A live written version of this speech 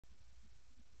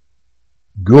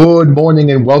Good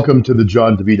morning and welcome to the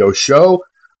John DeVito Show.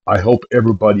 I hope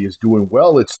everybody is doing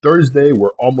well. It's Thursday.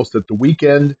 We're almost at the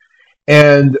weekend.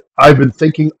 And I've been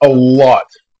thinking a lot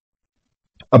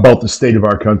about the state of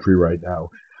our country right now.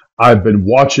 I've been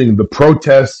watching the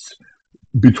protests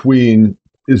between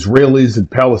Israelis and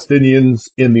Palestinians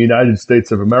in the United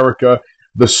States of America.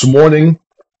 This morning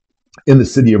in the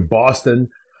city of Boston,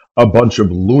 a bunch of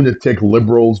lunatic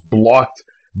liberals blocked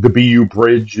the BU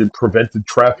Bridge and prevented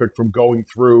traffic from going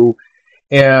through.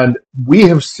 And we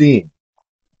have seen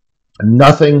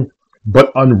nothing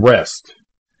but unrest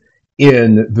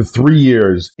in the 3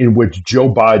 years in which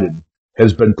Joe Biden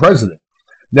has been president.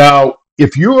 Now,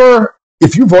 if you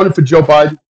voted for Joe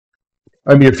Biden,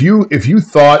 I mean, if you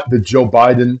thought that Joe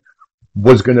Biden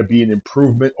was going to be an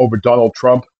improvement over Donald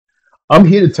Trump, I'm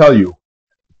here to tell you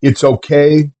it's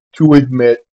okay to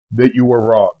admit that you were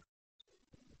wrong.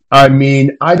 I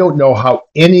mean, I don't know how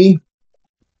any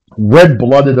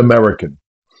red-blooded American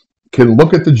can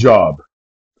look at the job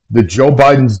that Joe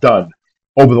Biden's done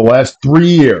over the last 3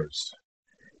 years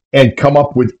and come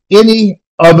up with any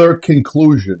other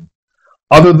conclusion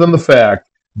other than the fact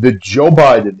that Joe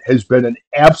Biden has been an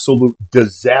absolute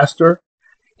disaster.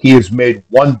 He has made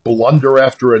one blunder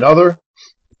after another.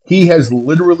 He has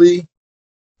literally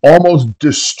almost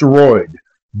destroyed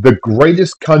the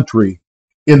greatest country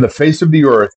in the face of the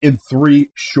earth in 3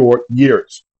 short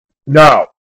years. Now,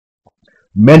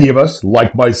 many of us,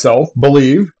 like myself,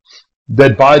 believe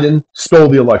that Biden stole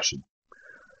the election.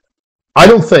 I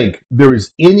don't think there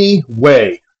is any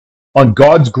way on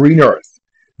God's green earth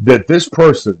that this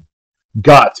person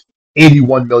got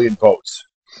 81 million votes.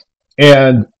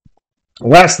 And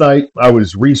last night I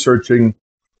was researching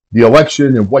the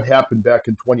election and what happened back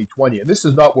in 2020. And this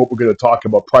is not what we're going to talk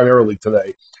about primarily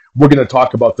today. We're going to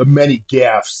talk about the many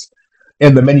gaffes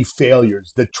and the many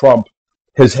failures that Trump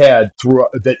has had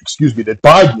that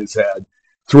Biden has had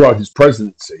throughout his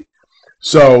presidency.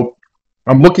 So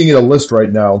I'm looking at a list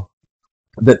right now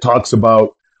that talks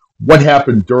about what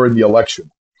happened during the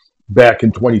election back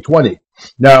in 2020.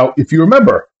 Now, if you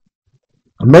remember,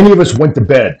 many of us went to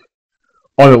bed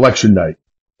on election night.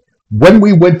 When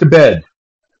we went to bed,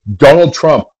 Donald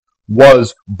Trump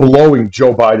was blowing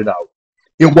Joe Biden out.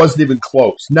 It wasn't even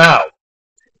close. Now,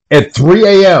 at 3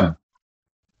 a.m.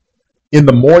 in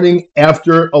the morning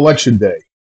after Election Day,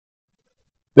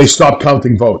 they stopped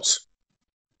counting votes.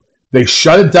 They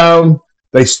shut it down.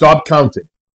 They stopped counting.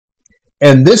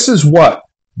 And this is what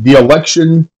the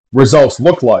election results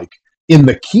look like in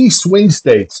the key swing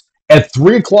states at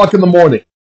 3 o'clock in the morning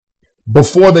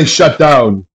before they shut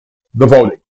down the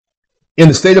voting. In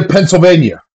the state of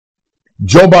Pennsylvania,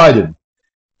 Joe Biden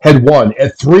had won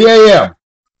at 3 a.m.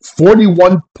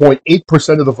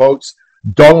 41.8% of the votes.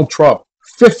 Donald Trump,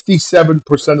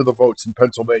 57% of the votes in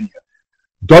Pennsylvania.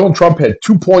 Donald Trump had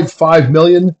 2.5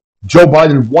 million. Joe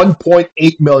Biden,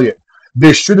 1.8 million.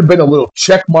 There should have been a little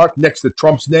check mark next to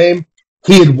Trump's name.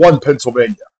 He had won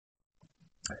Pennsylvania.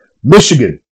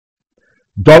 Michigan,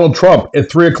 Donald Trump at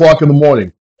 3 o'clock in the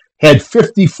morning had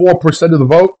 54% of the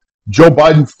vote. Joe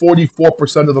Biden,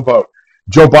 44% of the vote.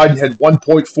 Joe Biden had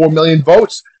 1.4 million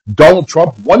votes. Donald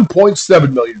Trump,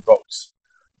 1.7 million votes.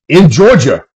 In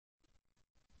Georgia,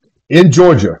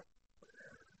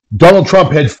 Donald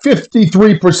Trump had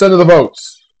 53% of the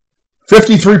votes.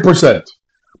 53%.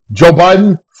 Joe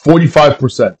Biden,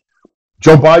 45%.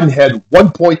 Joe Biden had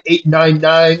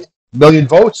 1.899 million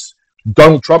votes.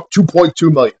 Donald Trump,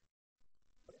 2.2 million.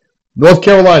 North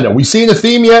Carolina, we seen a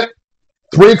theme yet?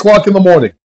 3 o'clock in the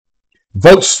morning.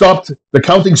 Votes stopped. The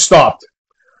counting stopped.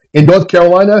 In North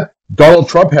Carolina, Donald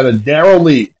Trump had a narrow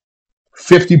lead,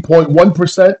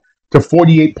 50.1% to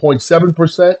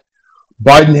 48.7%.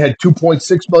 Biden had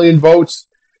 2.6 million votes,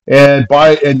 and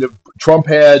Trump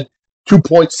had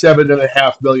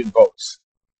 2.7.5 million votes.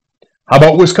 How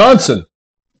about Wisconsin?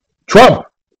 Trump,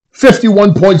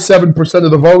 51.7%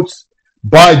 of the votes.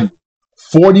 Biden,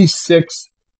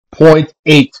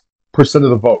 46.8% of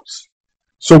the votes.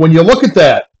 So when you look at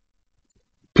that,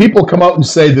 people come out and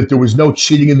say that there was no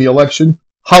cheating in the election.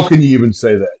 How can you even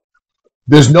say that?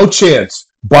 There's no chance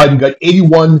Biden got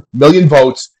 81 million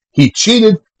votes. He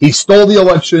cheated. He stole the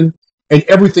election. And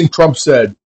everything Trump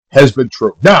said has been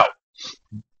true. Now,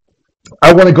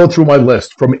 I want to go through my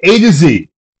list from A to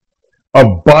Z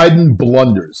of Biden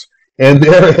blunders. And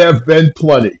there have been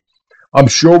plenty. I'm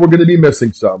sure we're going to be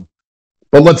missing some.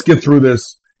 But let's get through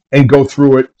this and go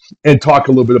through it and talk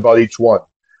a little bit about each one.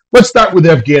 Let's start with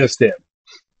Afghanistan.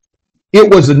 It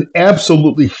was an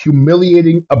absolutely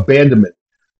humiliating abandonment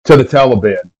to the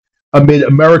Taliban amid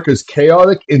America's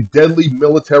chaotic and deadly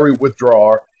military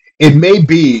withdrawal. It may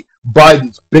be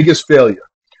Biden's biggest failure.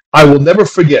 I will never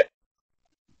forget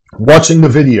watching the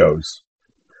videos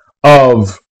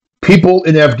of people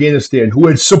in Afghanistan who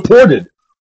had supported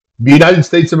the United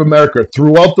States of America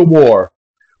throughout the war.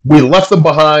 We left them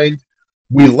behind.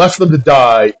 We left them to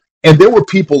die. And there were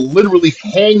people literally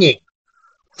hanging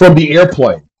from the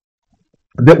airplane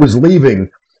that was leaving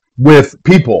with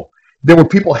people. There were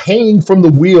people hanging from the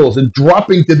wheels and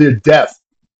dropping to their death.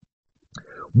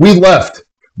 We left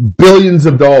billions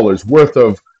of dollars worth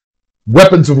of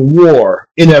weapons of war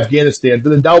in Afghanistan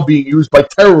that are now being used by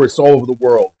terrorists all over the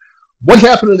world. What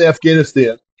happened in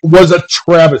Afghanistan was a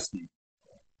travesty,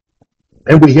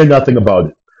 and we hear nothing about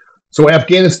it. So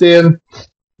Afghanistan,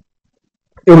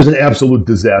 it was an absolute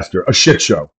disaster, a shit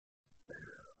show.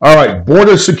 All right,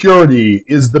 border security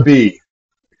is the B.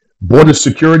 Border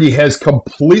security has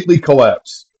completely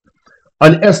collapsed.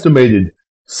 An estimated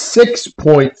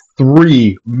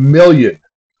 6.3 million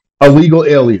illegal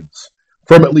aliens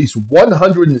from at least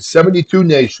 172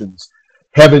 nations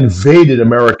have invaded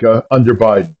America under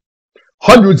Biden.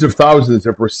 Hundreds of thousands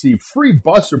have received free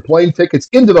bus or plane tickets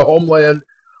into the homeland.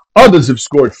 Others have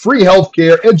scored free health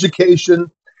care, education,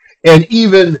 and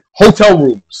even hotel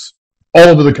rooms all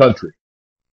over the country.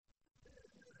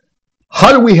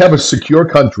 How do we have a secure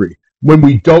country when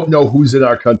we don't know who's in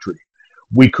our country?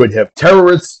 We could have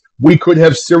terrorists. We could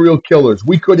have serial killers.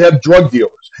 We could have drug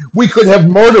dealers. We could have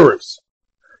murderers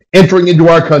entering into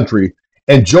our country.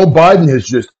 And Joe Biden has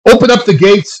just opened up the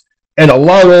gates and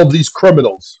allowed all of these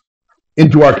criminals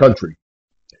into our country.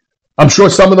 I'm sure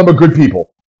some of them are good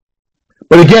people.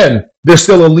 But again, they're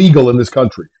still illegal in this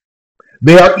country.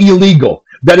 They are illegal.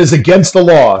 That is against the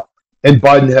law, and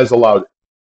Biden has allowed it.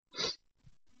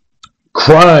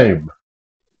 Crime.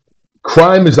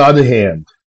 Crime is out of hand.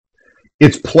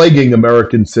 It's plaguing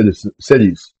American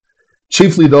cities,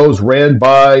 chiefly those ran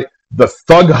by the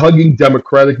thug-hugging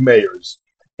Democratic mayors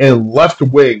and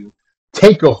left-wing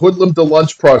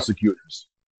take-a-hoodlum-to-lunch prosecutors.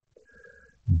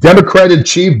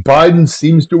 Democrat-in-chief Biden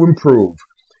seems to improve,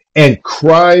 and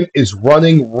crime is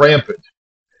running rampant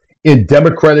in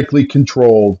democratically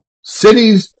controlled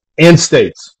cities and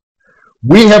states.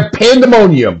 We have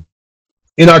pandemonium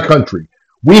in our country.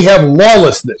 We have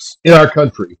lawlessness in our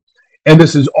country. And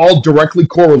this is all directly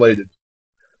correlated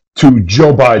to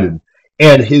Joe Biden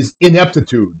and his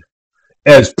ineptitude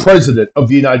as president of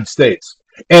the United States.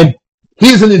 And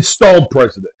he's an installed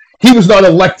president. He was not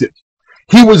elected.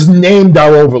 He was named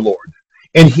our overlord.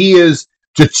 And he is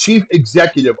the chief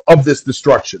executive of this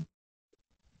destruction.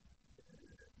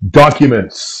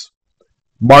 Documents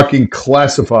marking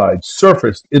classified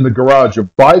surfaced in the garage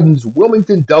of Biden's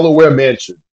Wilmington, Delaware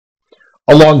mansion,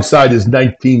 alongside his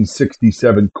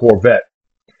 1967 Corvette,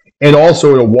 and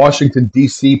also at a Washington,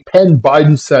 D.C. Penn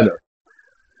Biden Center,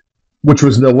 which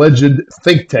was an alleged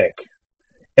think tank.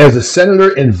 As a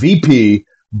senator and VP,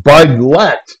 Biden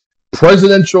lacked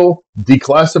presidential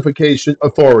declassification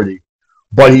authority,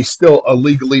 but he still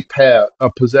illegally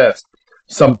possessed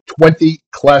some 20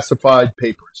 classified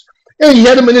papers. And he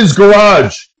had them in his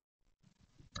garage,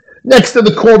 next to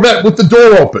the Corvette with the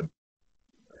door open.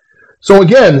 So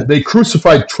again, they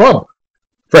crucified Trump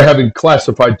for having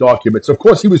classified documents. Of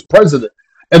course, he was president,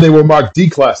 and they were marked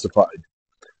declassified.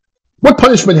 What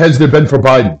punishment has there been for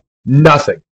Biden?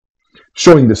 Nothing.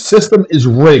 Showing the system is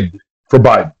rigged for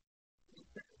Biden.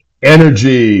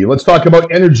 Energy. Let's talk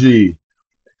about energy.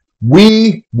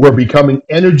 We were becoming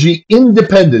energy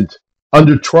independent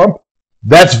under Trump.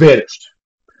 That's vanished.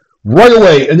 Right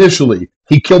away, initially,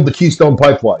 he killed the Keystone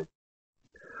Pipeline.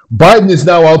 Biden is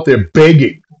now out there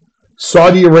begging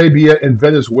Saudi Arabia and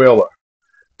Venezuela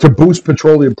to boost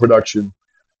petroleum production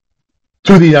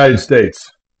to the United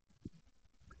States.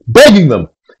 Begging them.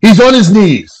 He's on his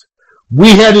knees. We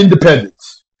had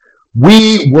independence.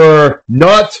 We were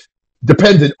not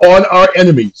dependent on our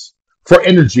enemies for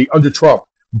energy under Trump.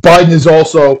 Biden has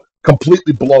also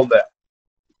completely blown that.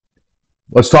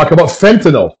 Let's talk about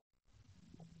fentanyl.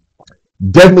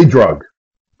 Deadly drug.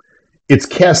 It's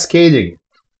cascading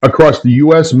across the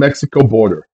U.S.-Mexico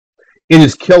border. It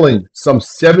is killing some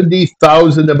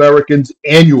 70,000 Americans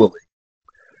annually,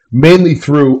 mainly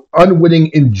through unwitting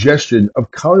ingestion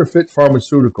of counterfeit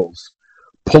pharmaceuticals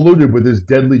polluted with this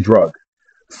deadly drug.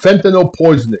 Fentanyl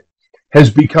poisoning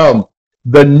has become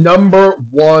the number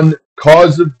one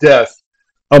cause of death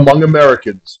among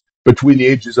Americans between the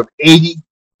ages of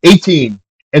 18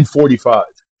 and 45.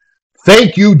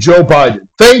 Thank you, Joe Biden.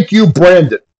 Thank you,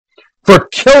 Brandon, for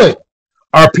killing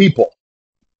our people.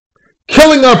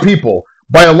 Killing our people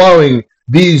by allowing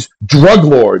these drug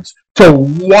lords to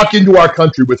walk into our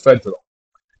country with fentanyl.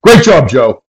 Great job,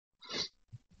 Joe.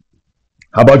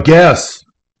 How about gas?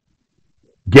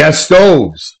 Gas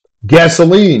stoves,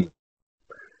 gasoline.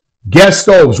 Gas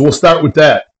stoves, we'll start with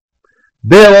that.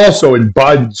 They are also in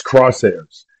Biden's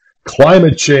crosshairs.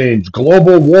 Climate change,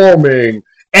 global warming,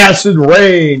 acid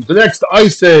rain, the next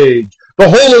ice age, the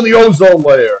hole in the ozone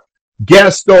layer.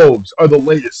 Gas stoves are the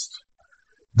latest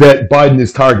that Biden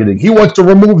is targeting. He wants to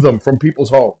remove them from people's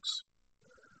homes.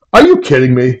 Are you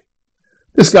kidding me?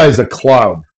 This guy is a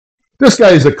clown. This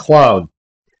guy is a clown.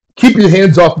 Keep your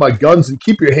hands off my guns and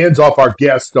keep your hands off our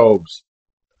gas stoves.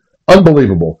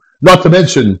 Unbelievable. Not to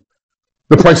mention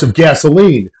the price of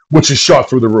gasoline, which is shot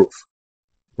through the roof,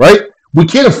 right? We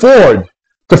can't afford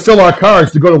to fill our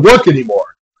cars to go to work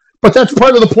anymore. But that's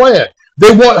part of the plan.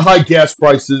 They want high gas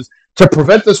prices to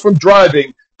prevent us from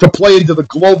driving to play into the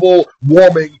global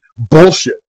warming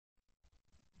bullshit.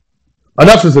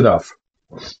 Enough is enough.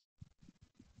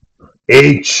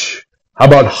 H. How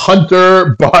about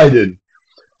Hunter Biden?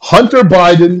 Hunter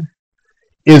Biden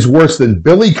is worse than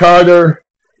Billy Carter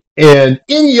and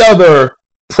any other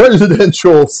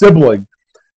presidential sibling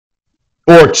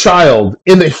or child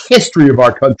in the history of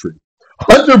our country.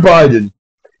 Hunter Biden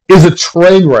is a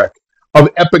train wreck of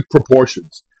epic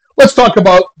proportions. Let's talk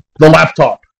about the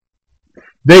laptop.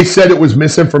 They said it was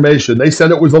misinformation. They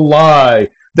said it was a lie.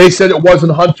 They said it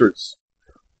wasn't Hunter's.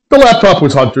 The laptop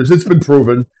was Hunter's. It's been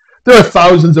proven. There are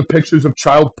thousands of pictures of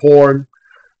child porn,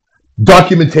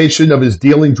 documentation of his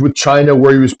dealings with China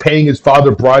where he was paying his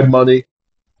father bribe money.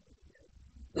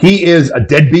 He is a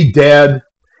deadbeat dad.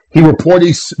 He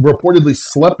reportedly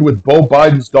slept with Beau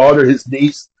Biden's daughter, his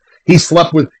niece. He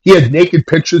had naked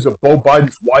pictures of Beau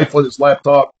Biden's wife on his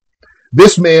laptop.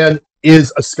 This man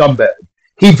is a scumbag.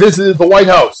 He visited the White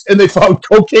House and they found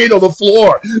cocaine on the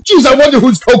floor. Geez, I wonder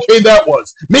whose cocaine that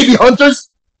was. Maybe Hunter's?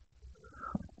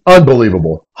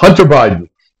 Unbelievable. Hunter Biden,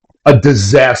 a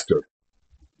disaster.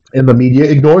 And the media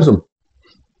ignores him.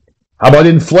 How about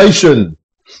inflation?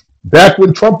 Back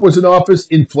when Trump was in office,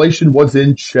 inflation was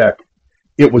in check.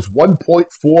 It was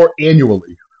 1.4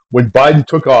 annually when Biden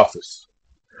took office.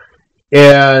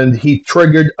 And he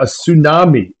triggered a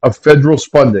tsunami of federal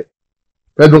spending.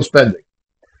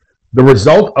 The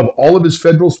result of all of his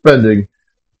federal spending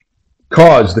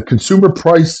caused the consumer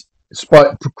price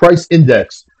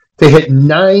index to hit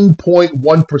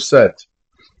 9.1%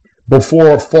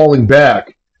 before falling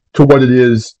back to what it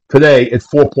is today at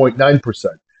 4.9%.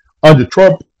 Under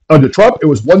Trump, it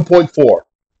was 1.4.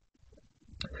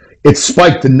 It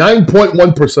spiked to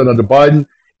 9.1% under Biden,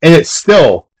 and it's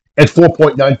still at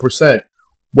 4.9%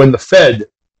 when the Fed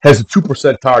has a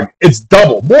 2% target. It's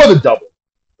double, more than double,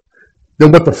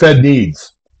 than what the Fed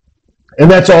needs. And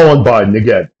that's all on Biden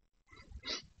again.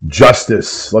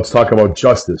 Justice. Let's talk about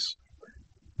justice.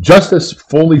 Justice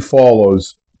fully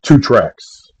follows two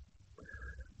tracks.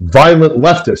 Violent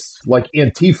leftists like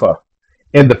Antifa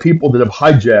and the people that have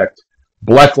hijacked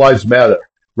Black Lives Matter.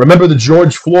 Remember the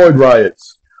George Floyd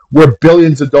riots where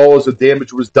billions of dollars of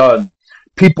damage was done.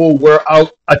 People were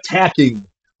out attacking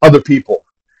other people,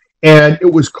 and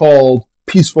it was called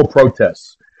peaceful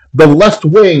protests. The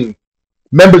left-wing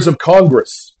members of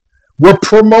Congress were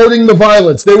promoting the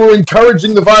violence. They were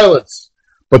encouraging the violence,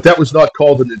 but that was not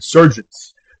called an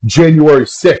insurgence. January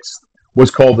 6th was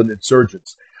called an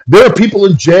insurgence. There are people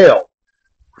in jail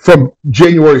from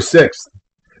January 6th.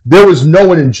 There was no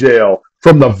one in jail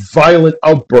from the violent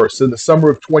outbursts in the summer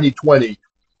of 2020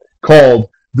 called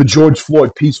the George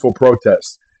Floyd peaceful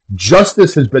protests.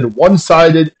 Justice has been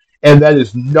one-sided, and that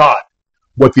is not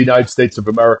what the United States of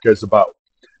America is about.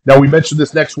 Now, we mentioned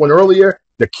this next one earlier,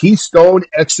 the Keystone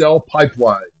XL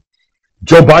pipeline.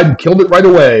 Joe Biden killed it right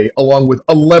away, along with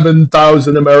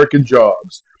 11,000 American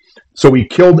jobs. So he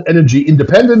killed energy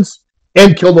independence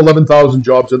and killed 11,000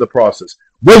 jobs in the process.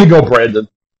 Way to go, Brandon.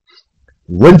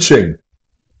 Lynching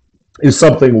is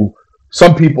something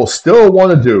some people still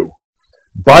want to do.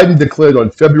 Biden declared on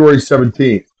February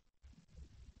 17th.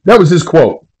 That was his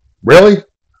quote. Really?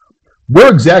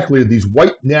 Where exactly are these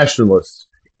white nationalists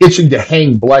itching to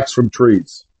hang blacks from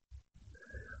trees?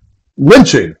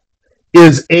 Lynching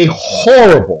is a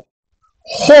horrible,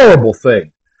 horrible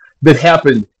thing that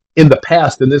happened in the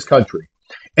past in this country.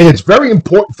 And it's very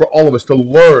important for all of us to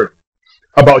learn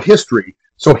about history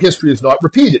so history is not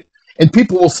repeated. And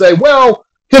people will say, well,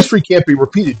 history can't be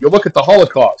repeated. You look at the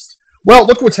Holocaust. Well,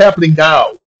 look what's happening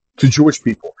now to Jewish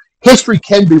people. History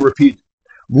can be repeated.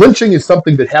 Lynching is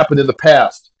something that happened in the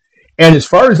past. And as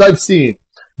far as I've seen,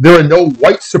 there are no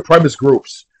white supremacist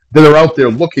groups that are out there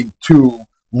looking to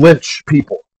lynch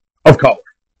people of color.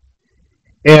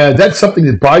 And that's something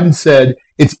that Biden said.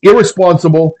 It's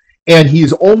irresponsible, and he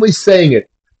is only saying it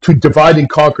to divide and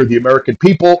conquer the American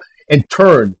people and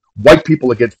turn white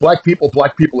people against black people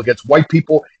against white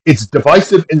people. It's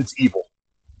divisive and it's evil.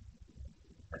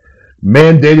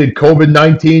 Mandated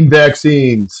COVID-19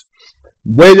 vaccines.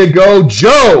 Way to go,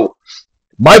 Joe.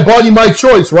 My body, my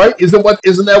choice, right? Isn't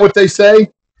that what they say?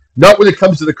 Not when it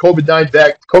comes to the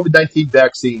COVID-19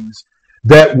 vaccines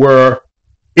that were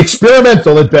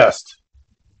experimental at best.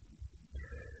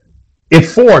 It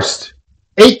forced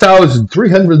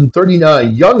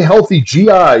 8,339 young, healthy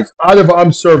GIs out of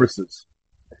armed services.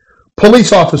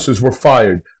 Police officers were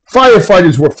fired.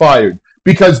 Firefighters were fired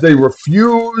because they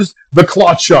refused the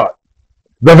clot shot,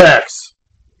 the vax.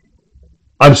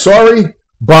 I'm sorry,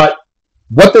 but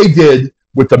what they did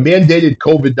with the mandated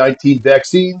COVID-19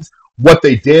 vaccines, what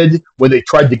they did when they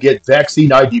tried to get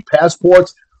vaccine ID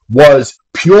passports was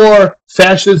pure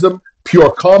fascism,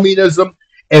 pure communism,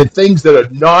 and things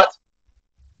that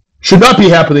should not be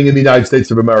happening in the United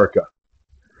States of America.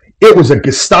 It was a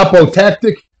Gestapo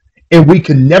tactic, and we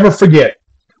can never forget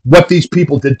what these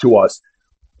people did to us,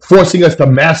 forcing us to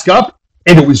mask up,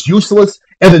 and it was useless,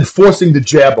 and then forcing the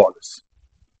jab on us.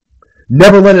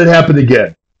 Never let it happen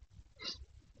again.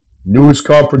 News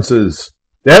conferences.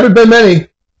 There haven't been many.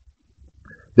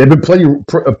 They've been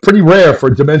pretty rare for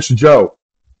Dementia Joe.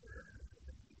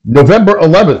 November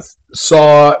 11th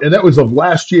and that was of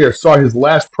last year, saw his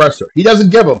last presser. He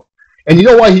doesn't give them. And you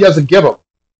know why he doesn't give them?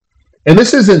 And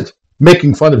this isn't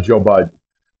making fun of Joe Biden.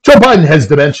 Joe Biden has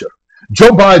dementia. Joe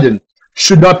Biden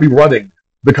should not be running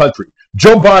the country.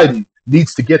 Joe Biden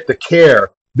needs to get the care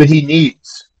that he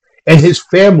needs. And his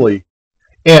family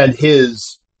and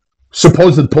his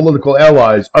supposed political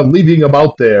allies are leaving him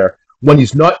out there when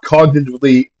he's not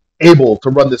cognitively able to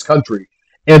run this country.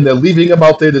 And they're leaving him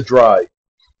out there to dry.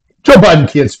 Joe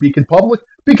Biden can't speak in public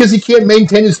because he can't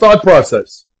maintain his thought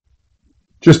process.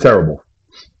 Just terrible.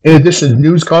 In addition to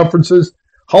news conferences,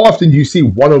 how often do you see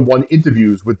one-on-one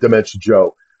interviews with Dementia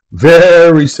Joe?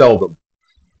 Very seldom.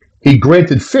 He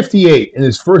granted 58 in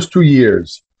his first 2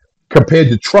 years, compared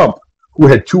to Trump, who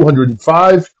had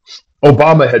 205,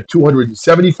 Obama had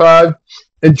 275,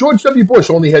 and George W. Bush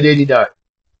only had 89.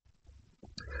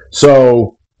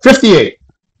 So 58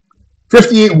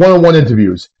 one-on-one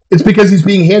interviews. It's because he's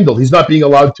being handled. He's not being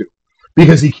allowed to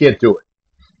because he can't do it.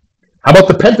 How about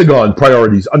the Pentagon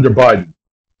priorities under Biden?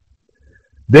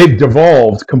 They've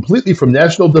devolved completely from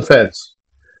national defense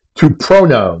to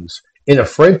pronouns in a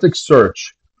frantic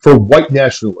search for white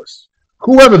nationalists,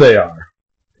 whoever they are,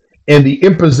 and the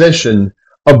imposition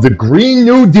of the Green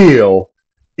New Deal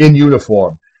in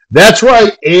uniform. That's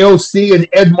right, AOC and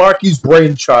Ed Markey's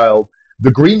brainchild,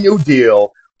 the Green New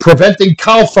Deal, preventing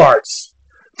cow farts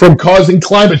from causing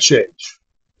climate change.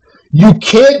 You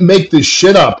can't make this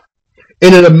shit up,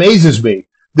 and it amazes me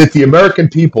that the American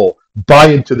people buy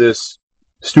into this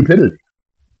stupidity.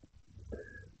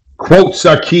 Quotes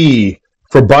are key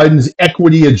for Biden's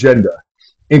equity agenda,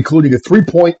 including a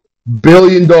 $3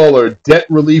 billion debt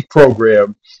relief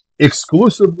program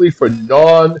exclusively for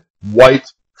non-white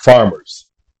farmers.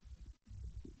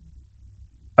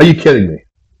 Are you kidding me?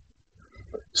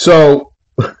 So,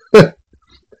 the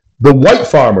white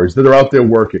farmers that are out there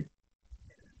working,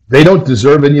 they don't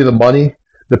deserve any of the money.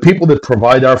 The people that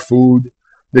provide our food,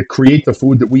 that create the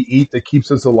food that we eat, that keeps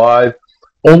us alive,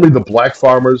 only the black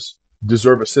farmers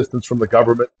deserve assistance from the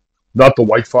government, not the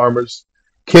white farmers.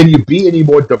 Can you be any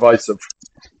more divisive?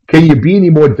 Can you be any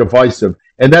more divisive?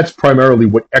 And that's primarily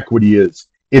what equity is.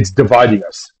 It's dividing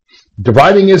us.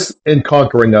 Dividing us and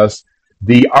conquering us.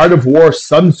 The Art of War,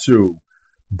 Sun Tzu,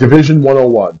 Division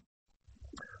 101.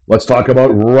 Let's talk about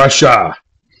Russia.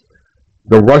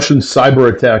 The Russian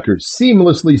cyber attackers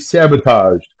seamlessly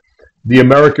sabotaged the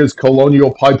America's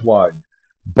colonial pipeline.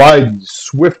 Biden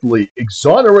swiftly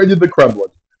exonerated the Kremlin.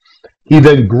 He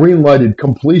then greenlighted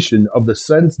completion of the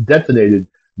since detonated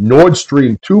Nord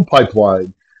Stream 2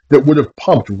 pipeline that would have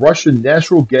pumped Russian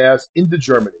natural gas into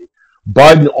Germany.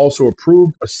 Biden also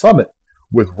approved a summit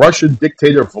with Russian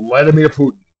dictator Vladimir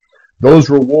Putin. Those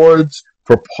rewards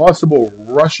for possible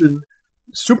Russian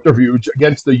subterfuge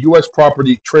against the U.S.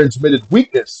 property transmitted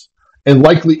weakness and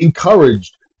likely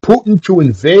encouraged Putin to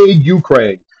invade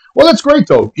Ukraine. Well, that's great,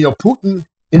 though. You know, Putin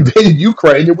invaded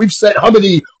Ukraine, and we've sent how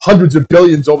many hundreds of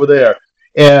billions over there?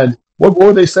 And what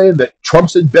were they saying? That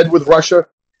Trump's in bed with Russia?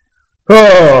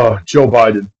 Oh, Joe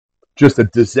Biden. Just a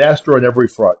disaster on every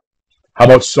front. How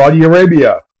about Saudi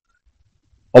Arabia?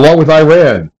 Along with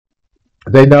Iran,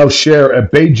 they now share a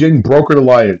Beijing brokered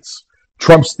alliance.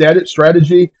 Trump's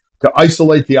strategy to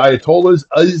isolate the Ayatollahs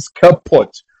is kaput.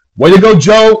 Way to go,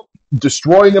 Joe.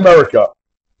 Destroying America.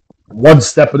 One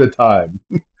step at a time.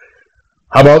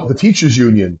 How about the teachers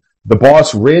union? The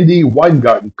boss, Randy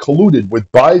Weingarten, colluded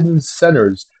with Biden's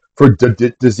Centers for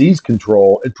Disease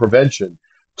Control and Prevention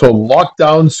to lock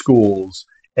down schools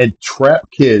and trap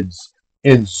kids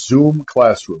in Zoom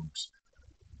classrooms.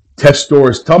 Test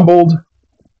scores tumbled.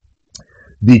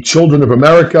 The children of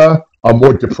America are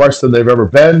more depressed than they've ever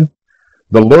been.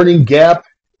 The learning gap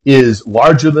is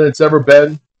larger than it's ever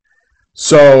been.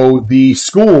 So the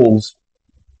schools,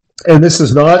 and this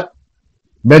is not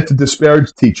meant to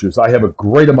disparage teachers. I have a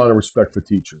great amount of respect for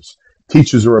teachers.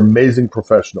 Teachers are amazing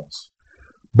professionals,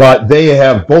 but they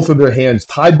have both of their hands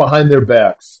tied behind their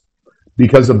backs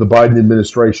because of the Biden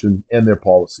administration and their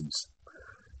policies.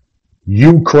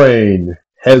 Ukraine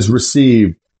has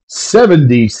received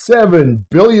 $77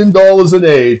 billion in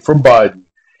aid from Biden,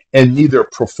 and neither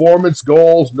performance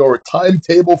goals nor a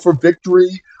timetable for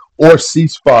victory or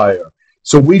ceasefire.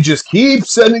 So we just keep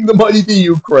sending the money to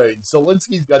Ukraine.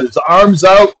 Zelensky's got his arms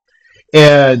out,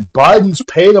 and Biden's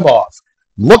paying him off.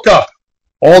 Look up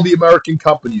all the American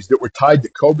companies that were tied to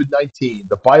COVID-19,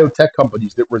 the biotech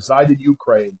companies that reside in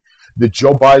Ukraine that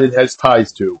Joe Biden has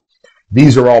ties to.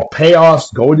 These are all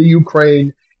payoffs going to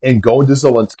Ukraine and going to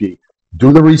Zelensky.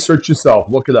 Do the research yourself.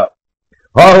 Look it up.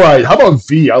 All right. How about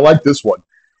V? I like this one.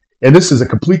 And this is a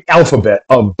complete alphabet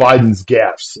of Biden's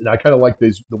gaffes. And I kind of like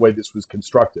the way this was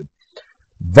constructed.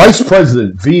 Vice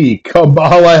President V.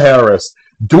 Kamala Harris.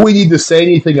 Do we need to say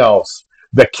anything else?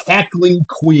 The cackling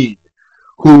queen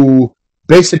who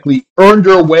basically earned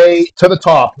her way to the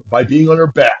top by being on her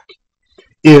back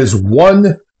is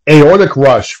one aortic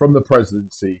rush from the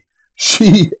presidency.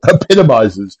 She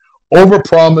epitomizes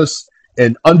overpromise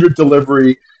and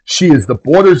under-delivery. She is the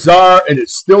border czar and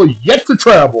is still yet to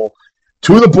travel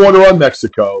to the border on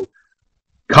Mexico.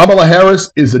 Kamala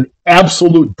Harris is an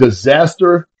absolute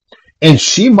disaster, and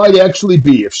she might actually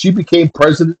be, if she became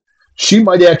president, she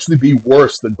might actually be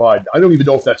worse than Biden. I don't even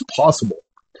know if that's possible.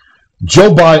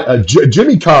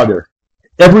 Jimmy Carter,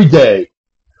 every day,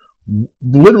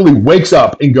 literally wakes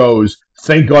up and goes,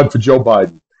 thank God for Joe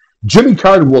Biden. Jimmy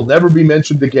Carter will never be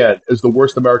mentioned again as the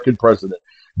worst American president.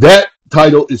 That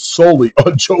title is solely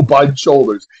on Joe Biden's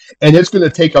shoulders, and it's going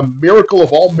to take a miracle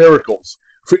of all miracles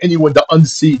for anyone to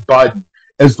unseat Biden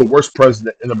as the worst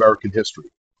president in American history.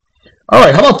 All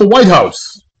right, how about the White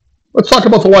House? Let's talk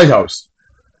about the White House.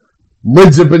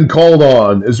 Lids have been called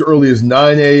on as early as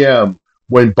 9 a.m.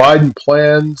 when Biden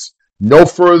plans no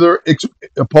further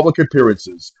public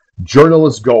appearances.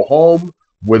 Journalists go home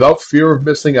without fear of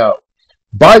missing out.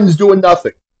 Biden's doing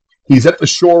nothing. He's at the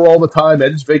shore all the time,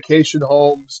 at his vacation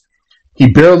homes. He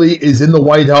barely is in the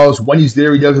White House. When he's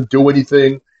there, he doesn't do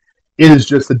anything. It is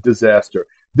just a disaster.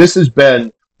 This has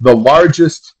been the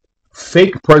largest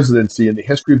fake presidency in the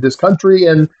history of this country.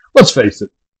 And let's face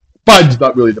it, Biden's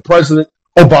not really the president.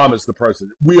 Obama's the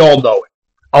president. We all know it.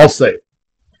 I'll say it.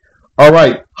 All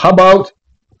right. How about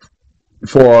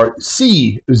for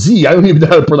Z, I don't even know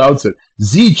how to pronounce it,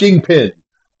 Xi Jinping,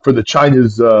 for the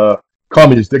China's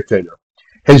communist dictator,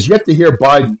 has yet to hear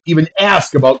Biden even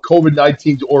ask about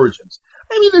COVID-19's origins.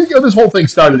 I mean, this whole thing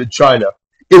started in China.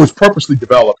 It was purposely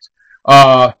developed.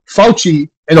 Fauci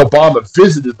and Obama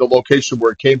visited the location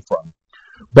where it came from.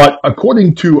 But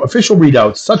according to official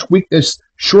readouts, such weakness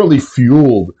surely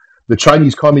fueled the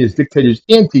Chinese communist dictator's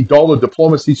anti-dollar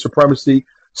diplomacy supremacy,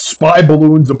 spy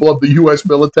balloons above the U.S.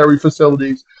 military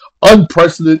facilities,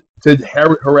 unprecedented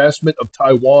harassment of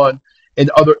Taiwan, and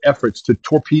other efforts to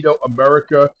torpedo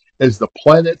America as the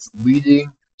planet's leading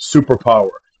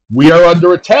superpower. We are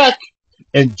under attack,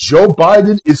 and Joe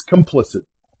Biden is complicit.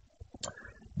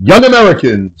 Young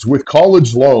Americans with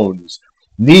college loans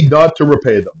need not to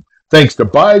repay them. Thanks to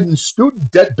Biden's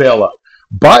student debt bailout,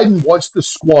 Biden wants to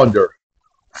squander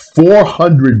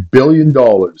 $400 billion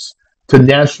to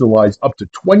nationalize up to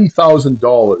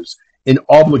 $20,000 in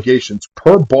obligations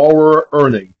per borrower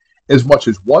earning as much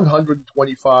as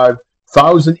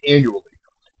 $125,000 annually.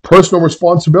 Personal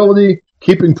responsibility,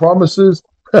 keeping promises,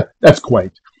 that's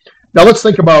quaint. Now let's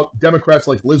think about Democrats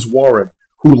like Liz Warren,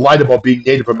 who lied about being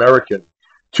Native American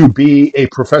to be a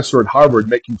professor at Harvard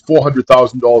making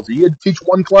 $400,000 a year to teach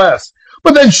one class.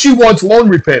 But then she wants loan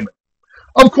repayment.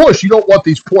 Of course, you don't want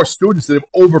these poor students that have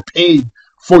overpaid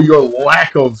for your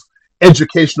lack of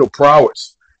educational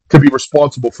prowess to be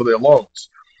responsible for their loans.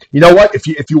 You know what? If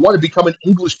you want to become an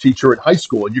English teacher in high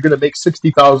school and you're going to make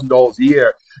 $60,000 a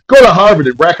year, go to Harvard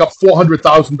and rack up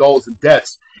 $400,000 in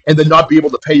debts and then not be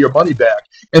able to pay your money back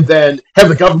and then have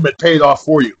the government pay it off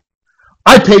for you.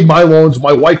 I paid my loans.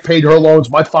 My wife paid her loans.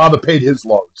 My father paid his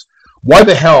loans. Why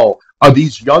the hell are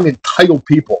these young entitled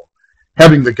people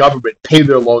having the government pay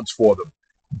their loans for them?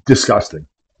 Disgusting.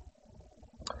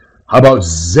 How about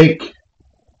zinc?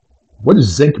 What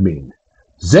does zinc mean?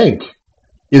 Zinc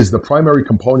is the primary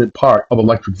component part of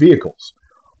electric vehicles.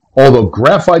 Although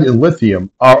graphite and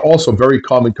lithium are also very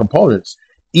common components,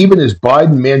 even as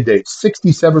Biden mandates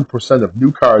 67% of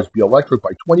new cars be electric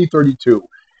by 2032,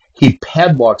 he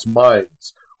padlocks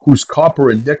mines whose copper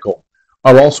and nickel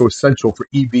are also essential for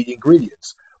EV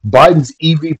ingredients. Biden's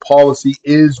EV policy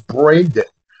is brain dead.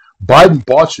 Biden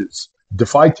botches,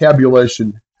 defy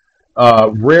tabulation,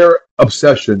 rare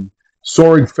obsession,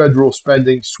 soaring federal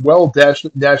spending,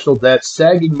 national debt,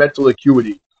 sagging mental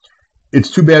acuity. It's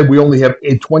too bad we only have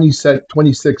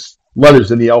 26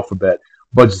 letters in the alphabet.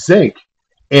 But zinc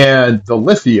and the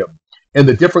lithium and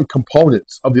the different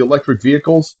components of the electric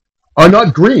vehicles are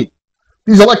not green.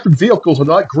 These electric vehicles are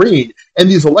not green, and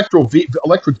these electric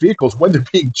vehicles, when they're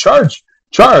being charged,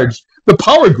 the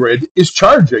power grid is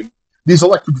charging these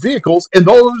electric vehicles, and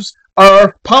those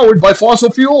are powered by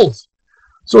fossil fuels.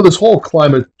 So this whole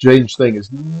climate change thing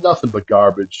is nothing but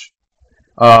garbage.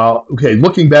 Okay,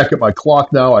 looking back at my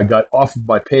clock now, I got off of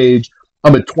my page.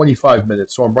 I'm at 25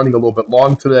 minutes, so I'm running a little bit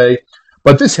long today.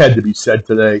 But this had to be said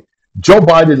today. Joe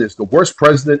Biden is the worst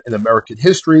president in American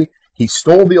history. He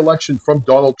stole the election from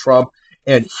Donald Trump,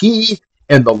 and he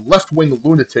and the left-wing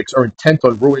lunatics are intent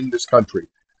on ruining this country.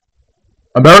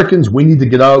 Americans, we need to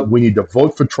get out. We need to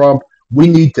vote for Trump. We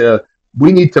need to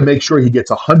make sure he gets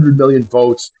 100 million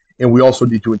votes, and we also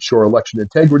need to ensure election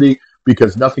integrity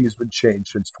because nothing has been changed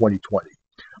since 2020.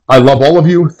 I love all of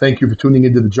you. Thank you for tuning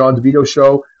into the John DeVito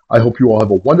Show. I hope you all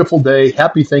have a wonderful day.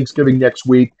 Happy Thanksgiving next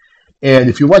week. And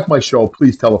if you like my show,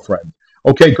 please tell a friend.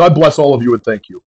 Okay, God bless all of you, and thank you.